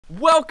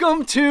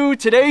Welcome to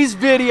today's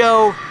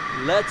video.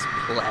 Let's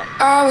play.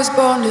 I was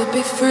born to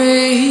be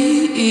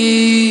free.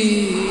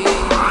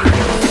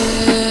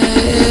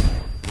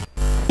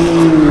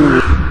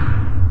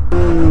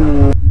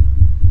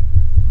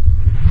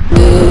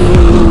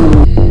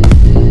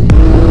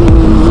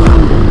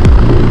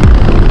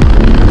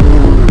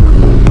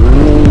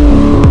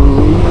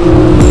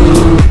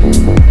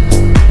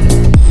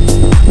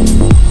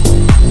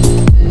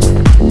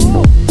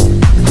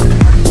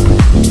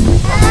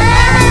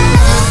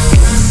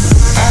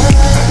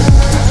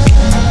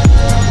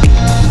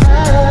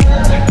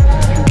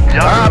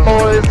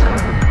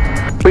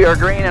 We are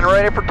green and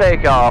ready for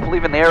takeoff,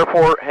 leaving the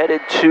airport,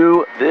 headed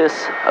to this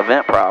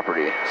event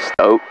property.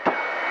 Stoked.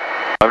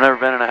 I've never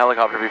been in a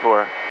helicopter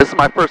before. This is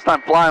my first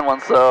time flying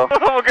one, so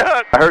oh my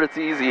god, I heard it's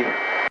easy.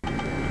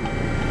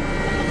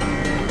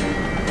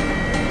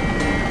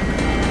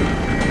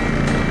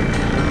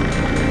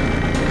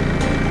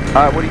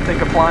 Alright, what do you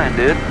think of flying,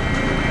 dude?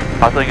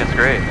 I think it's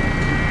great.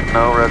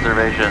 No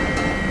reservation.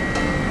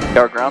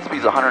 Our ground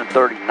speed's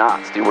 130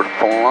 knots, dude. We're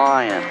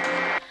flying.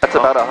 That's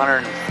about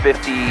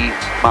 150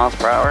 miles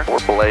per hour.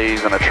 We're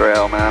blazing a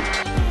trail, man.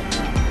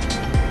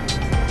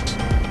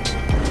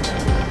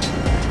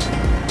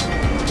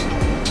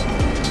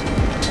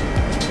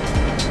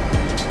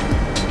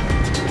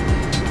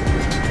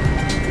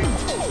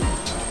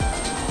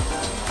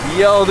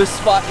 Yo, this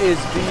spot is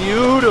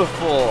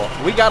beautiful.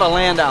 We gotta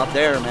land out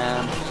there,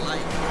 man.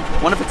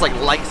 Wonder if it's like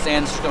light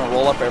sand, just gonna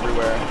roll up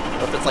everywhere,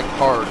 or if it's like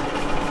hard.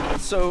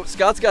 So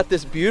Scott's got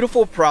this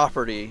beautiful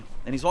property,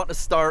 and he's wanting to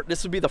start.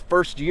 This would be the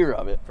first year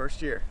of it.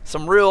 First year.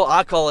 Some real,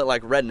 I call it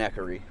like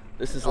redneckery.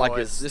 This is like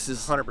this is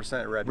 100%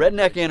 redneck.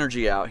 Redneck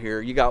energy out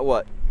here. You got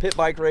what? Pit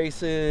bike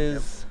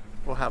races.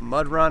 Yep. We'll have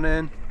mud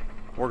running.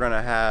 We're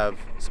gonna have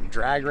some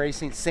drag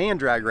racing, sand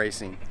drag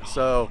racing.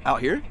 So out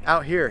here?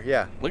 Out here,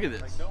 yeah. Look at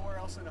this. Like nowhere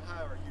else in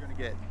Ohio are you gonna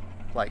get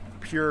like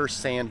pure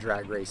sand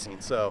drag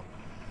racing. So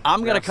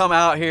I'm gonna come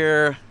out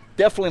here.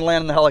 Definitely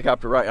land in the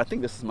helicopter right. I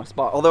think this is my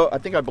spot. Although I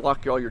think I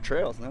blocked all your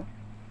trails, no?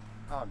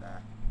 Oh, nah.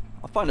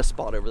 I'll find a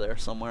spot over there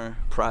somewhere,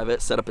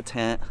 private, set up a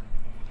tent.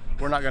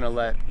 We're not gonna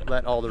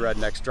let all the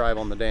rednecks drive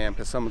on the dam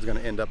because someone's gonna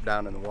end up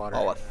down in the water.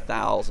 Oh,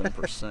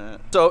 1,000%.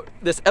 So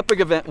this epic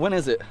event, when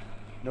is it?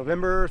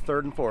 November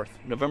 3rd and 4th.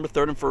 November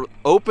 3rd and 4th.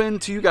 Open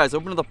to you guys,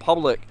 open to the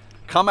public.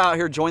 Come out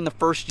here, join the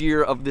first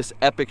year of this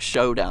epic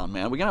showdown,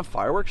 man. We gonna have a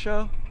fireworks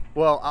show?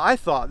 Well, I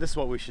thought this is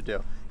what we should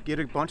do. Get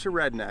a bunch of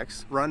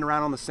rednecks running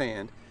around on the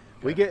sand.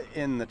 We get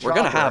in the chopper. We're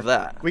gonna have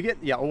that.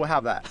 Yeah, we'll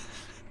have that.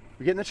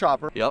 We get in the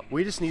chopper. Yep.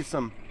 We just need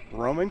some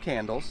Roman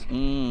candles.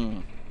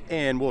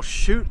 And we'll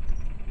shoot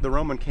the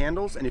Roman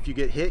candles, and if you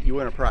get hit, you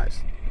win a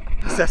prize.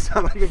 Does that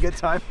sound like a good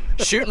time?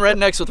 Shooting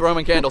rednecks with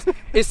Roman candles.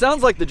 It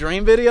sounds like the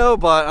dream video,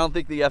 but I don't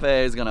think the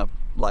FAA is gonna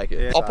like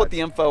it. Yeah, I'll put the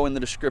info in the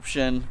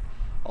description.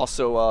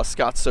 Also,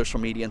 Scott's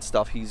social media and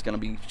stuff. He's gonna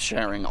be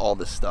sharing all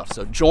this stuff.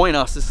 So join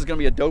us. This is gonna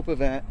be a dope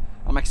event.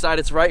 I'm excited.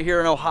 It's right here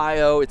in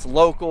Ohio. It's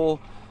local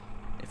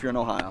if you're in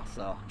Ohio,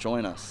 so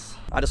join us.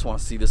 I just want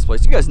to see this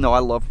place. You guys know I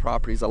love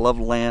properties. I love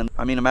land.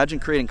 I mean, imagine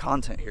creating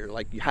content here,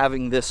 like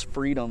having this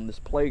freedom, this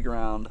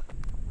playground.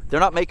 They're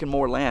not making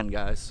more land,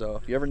 guys, so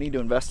if you ever need to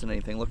invest in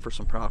anything, look for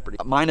some property.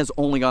 Mine has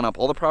only gone up.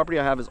 All the property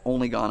I have has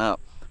only gone up.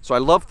 So I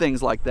love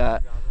things like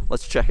that.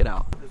 Let's check it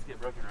out.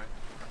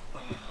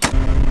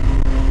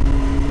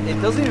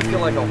 It doesn't even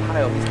feel like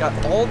Ohio. He's got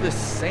all this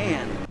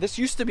sand. This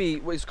used to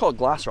be, it's called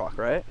Glassrock,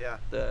 right? Yeah.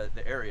 The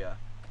area.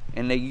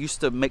 And they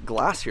used to make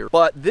glass here.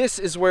 But this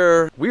is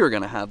where we were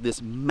gonna have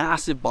this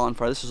massive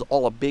bonfire. This is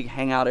all a big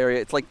hangout area.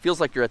 It's like, feels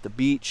like you're at the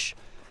beach.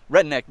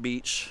 Redneck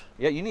Beach.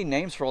 Yeah, you need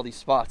names for all these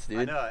spots,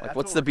 dude. I know. Like,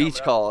 what's the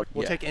beach called?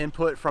 We'll take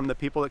input from the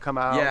people that come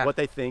out, what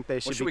they think they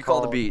should be called. What should we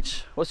call the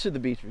beach? What should the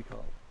beach be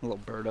called? A little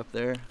bird up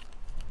there.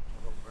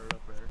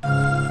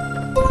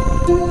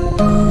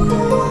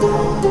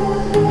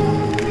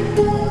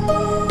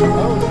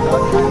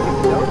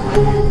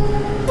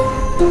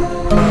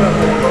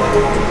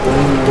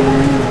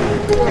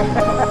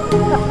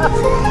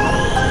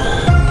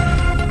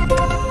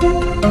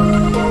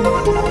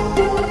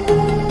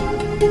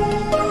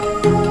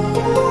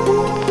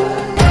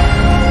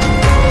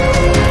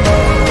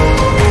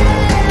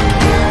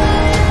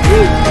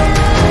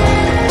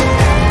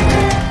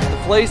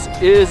 The place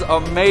is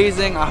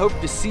amazing. I hope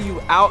to see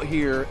you out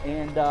here,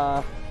 and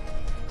I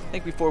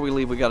think before we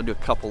leave we got to do a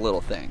couple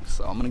little things.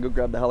 So I'm gonna go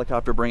grab the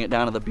helicopter, bring it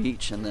down to the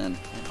beach, and then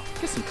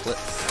get some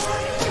clips.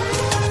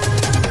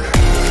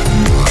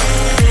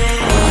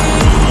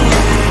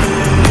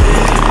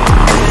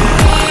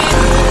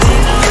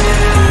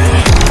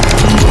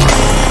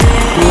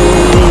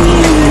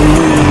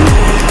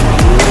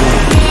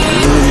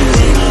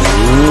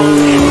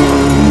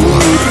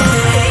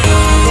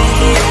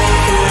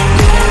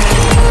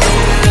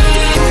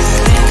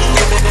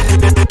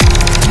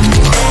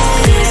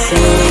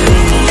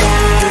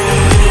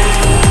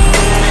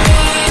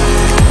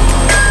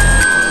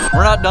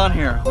 We're not done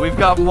here. We've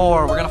got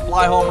more. We're gonna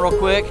fly home real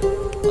quick.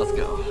 Let's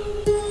go.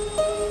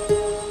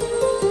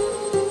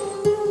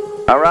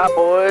 All right,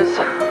 boys.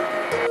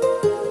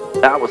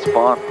 That was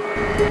fun.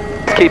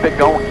 Keep it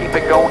going, keep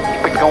it going,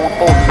 keep it going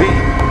full speed.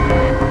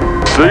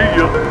 See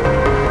ya.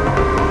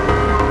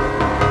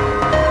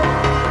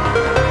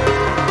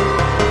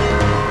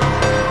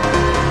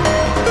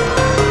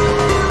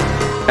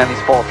 And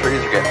these fall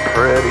trees are getting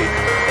pretty.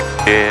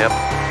 Yep.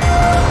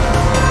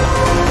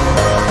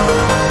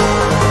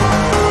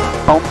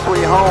 Home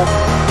sweet home.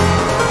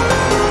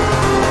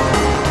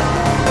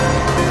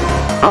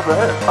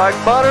 Like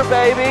butter,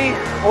 baby.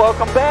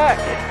 Welcome back.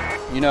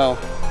 You know,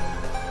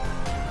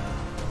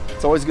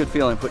 it's always a good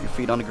feeling putting your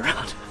feet on the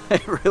ground.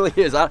 It really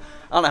is. I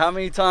don't know how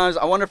many times.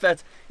 I wonder if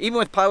that's, even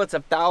with pilots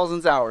have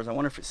thousands of hours, I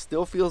wonder if it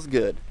still feels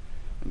good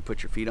when you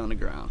put your feet on the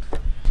ground.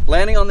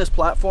 Landing on this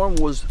platform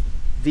was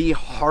the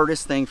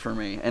hardest thing for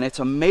me. And it's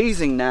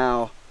amazing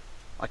now,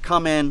 I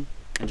come in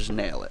and just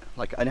nail it.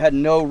 Like I had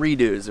no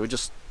redos. It would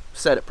just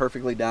set it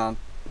perfectly down.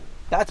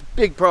 That's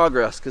big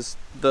progress because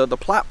the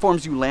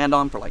platforms you land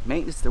on for like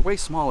maintenance, they're way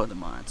smaller than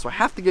mine. So I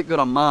have to get good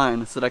on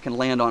mine so that I can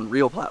land on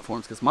real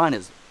platforms because mine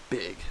is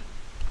big.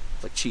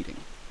 It's like cheating.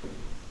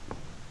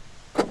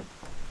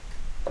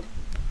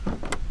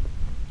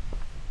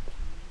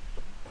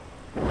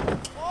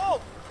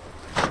 Oh!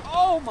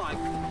 Oh my!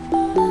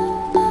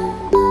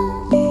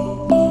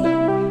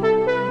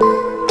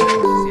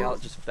 See how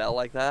it just fell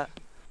like that?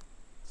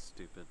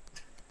 Stupid.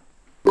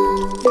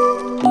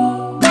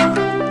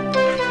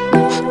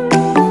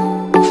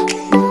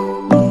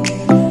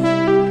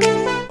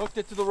 Hooked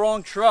it to the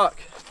wrong truck.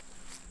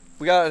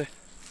 We gotta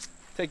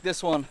take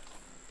this one.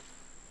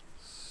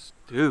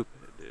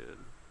 Stupid, dude.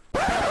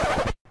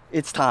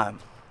 It's time.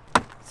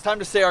 It's time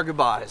to say our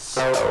goodbyes.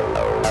 You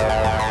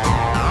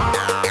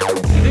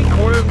think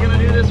Cora's gonna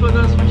do this with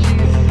us when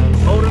she's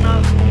old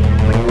enough?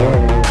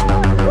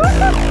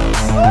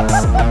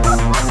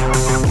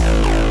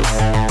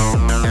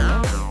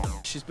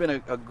 She's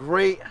been a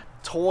great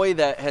toy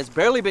that has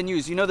barely been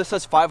used. You know, this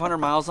has 500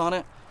 miles on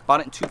it.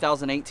 Bought it in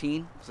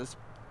 2018. So it's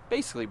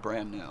basically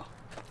brand new.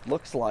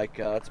 Looks like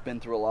it's been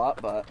through a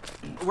lot, but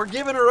we're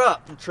giving her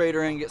up to trade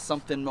her in and get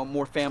something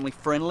more family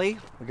friendly.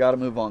 We gotta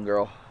move on,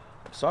 girl.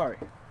 I'm sorry.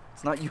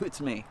 It's not you,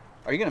 it's me.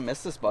 Are you gonna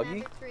miss this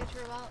buggy?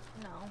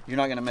 No. You're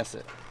not gonna miss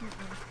it.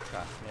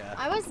 Okay, yeah.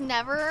 I was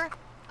never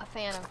a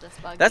fan of this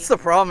buggy. That's the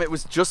problem. It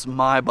was just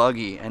my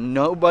buggy, and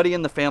nobody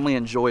in the family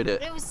enjoyed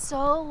it. It was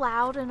so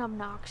loud and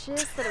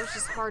obnoxious that it was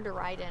just hard to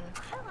ride in.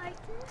 I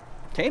liked it.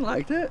 Kane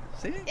liked it.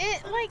 See?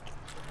 It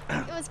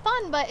was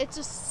fun, but it's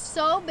just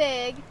so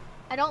big.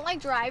 I don't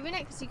like driving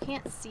it because you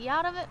can't see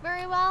out of it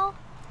very well.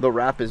 The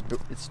wrap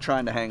it's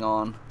trying to hang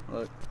on.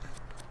 Look.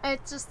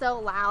 It's just so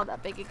loud,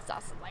 that big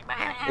exhaust is like.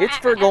 It's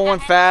for going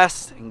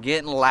fast and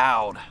getting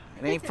loud.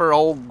 It ain't for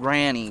old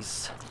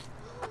grannies.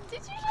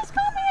 Did you just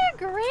call me a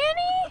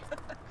granny?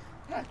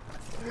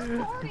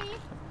 Sorry.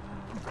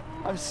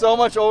 I'm so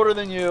much older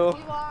than you.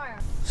 You are.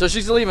 So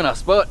she's leaving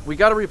us, but we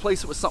got to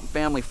replace it with something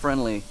family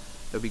friendly.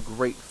 It would be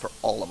great for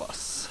all of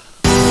us.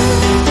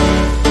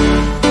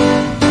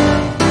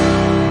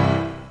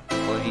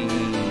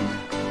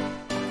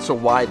 So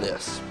why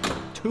this?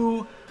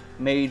 Two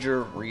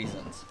major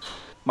reasons.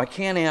 My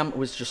Can-Am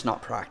was just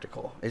not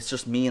practical. It's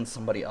just me and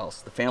somebody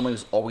else. The family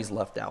was always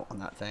left out on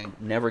that thing.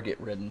 Never get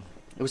ridden.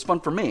 It was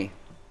fun for me.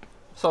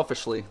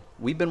 Selfishly,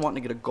 we've been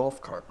wanting to get a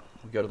golf cart.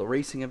 We go to the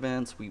racing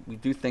events. We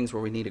do things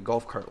where we need a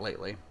golf cart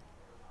lately.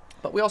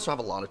 But we also have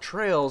a lot of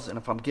trails, and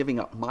if I'm giving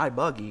up my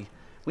buggy,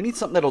 we need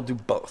something that'll do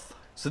both.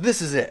 So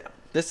this is it.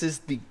 This is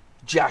the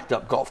jacked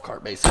up golf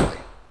cart, basically.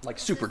 Like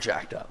super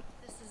jacked up.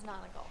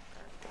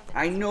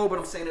 I know, but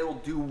I'm saying it'll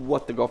do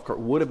what the golf cart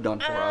would have done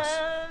for us.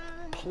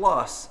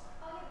 Plus,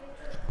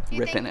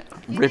 ripping it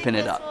up. This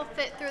will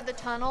fit through the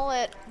tunnel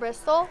at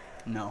Bristol?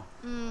 No.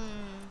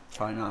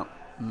 Probably not.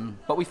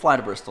 But we fly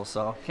to Bristol,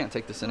 so can't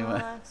take this anyway.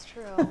 That's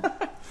true.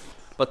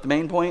 But the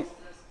main point,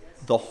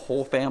 the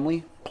whole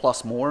family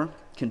plus more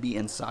can be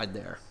inside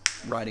there,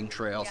 riding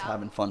trails,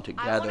 having fun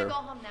together. I want to go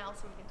home now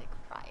so we can take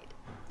a ride.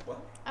 What?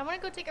 I want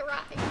to go take a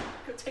ride.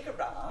 Go take a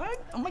ride?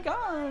 Oh my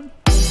god.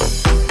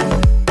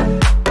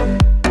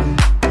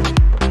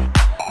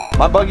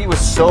 My buggy was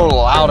so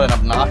loud and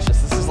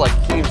obnoxious. This is like,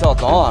 can't even tell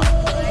it's on.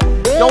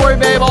 Don't worry,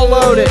 babe, I'll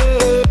load it.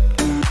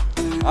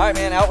 All right,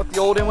 man, out with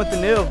the old, in with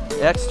the new.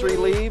 The X3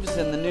 leaves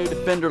and the new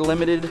Defender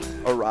Limited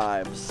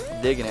arrives.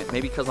 Digging it.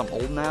 Maybe because I'm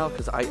old now,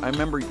 because I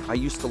remember I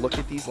used to look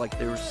at these like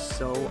they were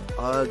so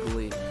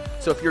ugly.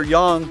 So if you're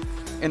young,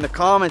 in the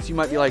comments, you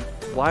might be like,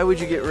 why would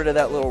you get rid of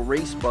that little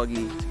race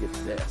buggy to get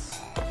this?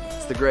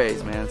 It's the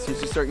grays, man. As soon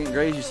as you start getting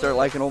grays, you start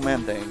liking old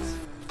man things.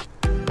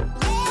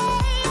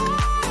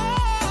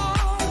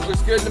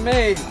 Looks good to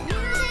me.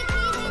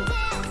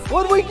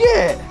 What'd we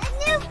get? A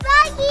new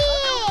buggy!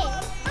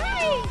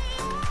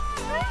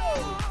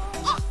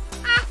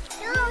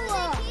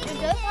 It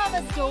does have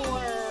a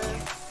door.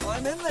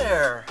 Climb in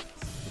there.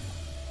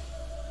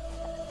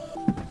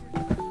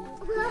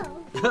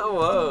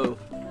 Whoa.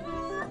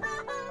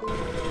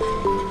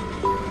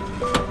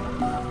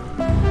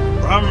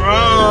 Rum rum.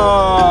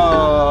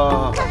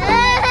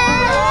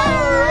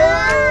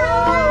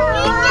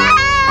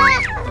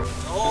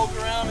 All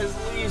around his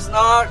leaves,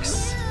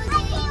 Knox.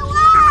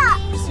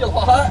 You see a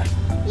lot?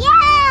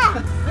 Yeah!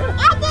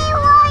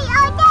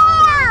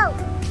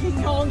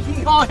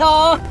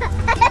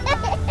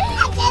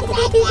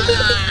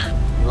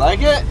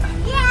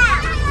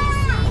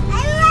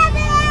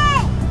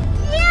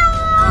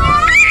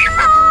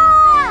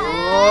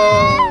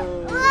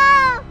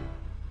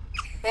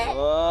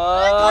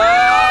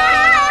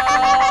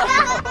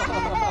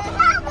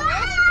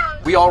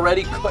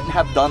 already couldn't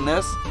have done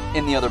this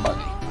in the other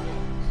buggy.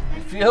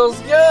 It feels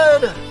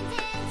good.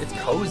 It's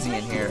cozy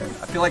in here.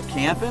 I feel like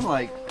camping,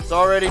 like it's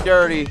already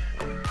dirty.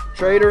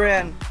 Trade her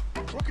in.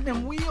 Look at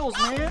them wheels,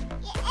 man.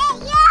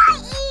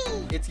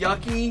 It's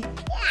yucky?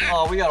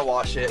 Oh, we gotta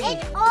wash it.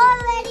 It's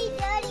already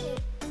dirty.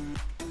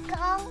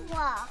 Car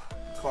wash.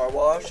 Car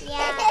wash?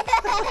 Yeah.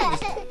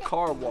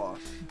 Car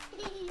wash.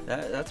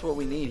 That's what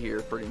we need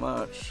here, pretty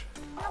much.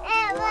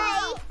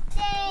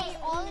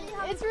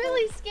 It's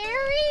really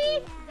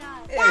scary.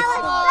 It's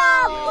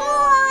not.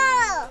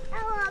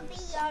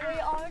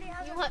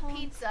 You want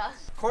pizza?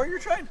 Corey, you're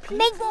trying pizza?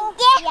 Big one.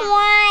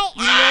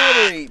 You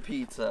never eat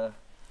pizza.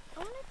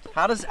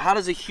 How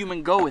does a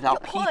human go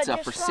without pizza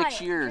for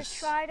 6 years? Just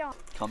try it on.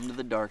 Come to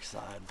the dark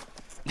side.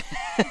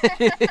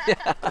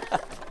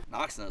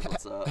 Knox knows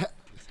what's up.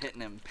 He's hitting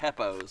them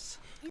peppos.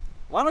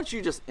 Why don't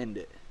you just end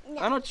it?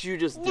 Why don't you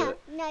just do it?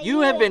 No,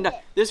 you have been. end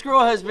it. This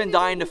girl has been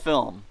dying to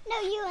film. No,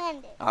 you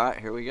end it. All right,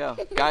 here we go,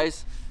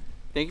 guys.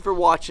 Thank you for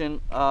watching.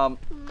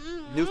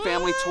 New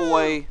family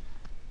toy is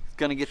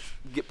gonna get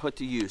put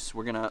to use.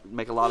 We're gonna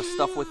make a lot of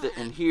stuff with it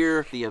in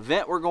here. The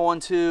event we're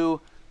going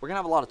to, we're gonna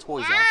have a lot of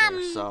toys out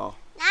there. So,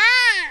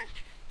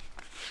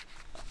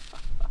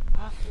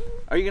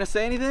 are you gonna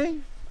say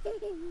anything?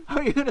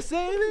 Are you gonna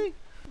say anything?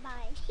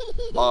 Bye.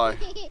 Bye.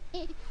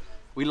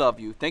 We love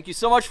you. Thank you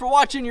so much for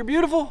watching. You're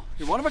beautiful.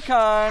 You're one of a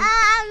kind.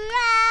 I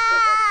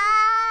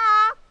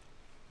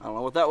don't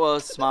know what that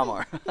was. Smile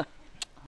more.